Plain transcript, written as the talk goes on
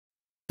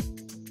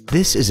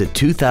This is a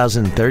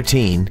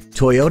 2013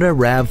 Toyota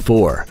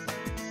RAV4.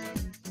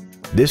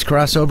 This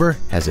crossover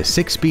has a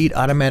 6-speed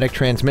automatic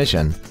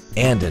transmission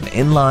and an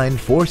inline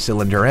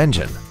 4-cylinder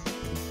engine.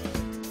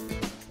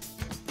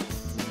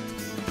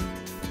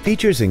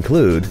 Features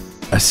include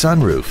a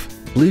sunroof,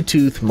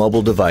 Bluetooth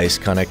mobile device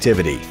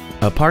connectivity,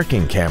 a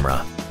parking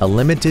camera, a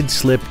limited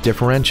slip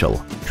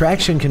differential,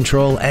 traction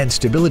control and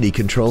stability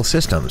control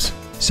systems,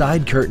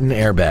 side curtain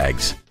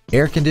airbags,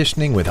 air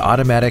conditioning with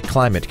automatic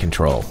climate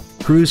control,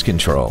 cruise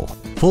control,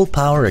 full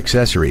power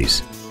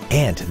accessories,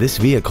 and this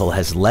vehicle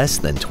has less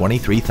than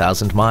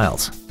 23,000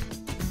 miles.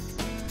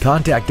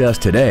 Contact us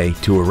today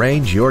to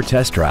arrange your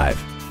test drive.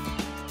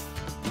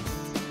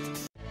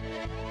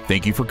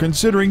 Thank you for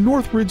considering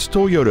Northridge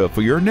Toyota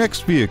for your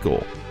next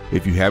vehicle.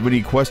 If you have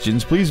any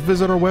questions, please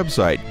visit our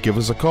website, give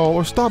us a call,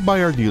 or stop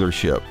by our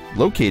dealership,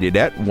 located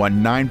at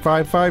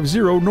 19550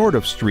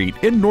 Nordoff Street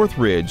in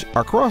Northridge,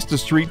 across the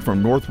street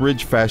from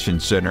Northridge Fashion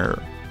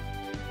Center.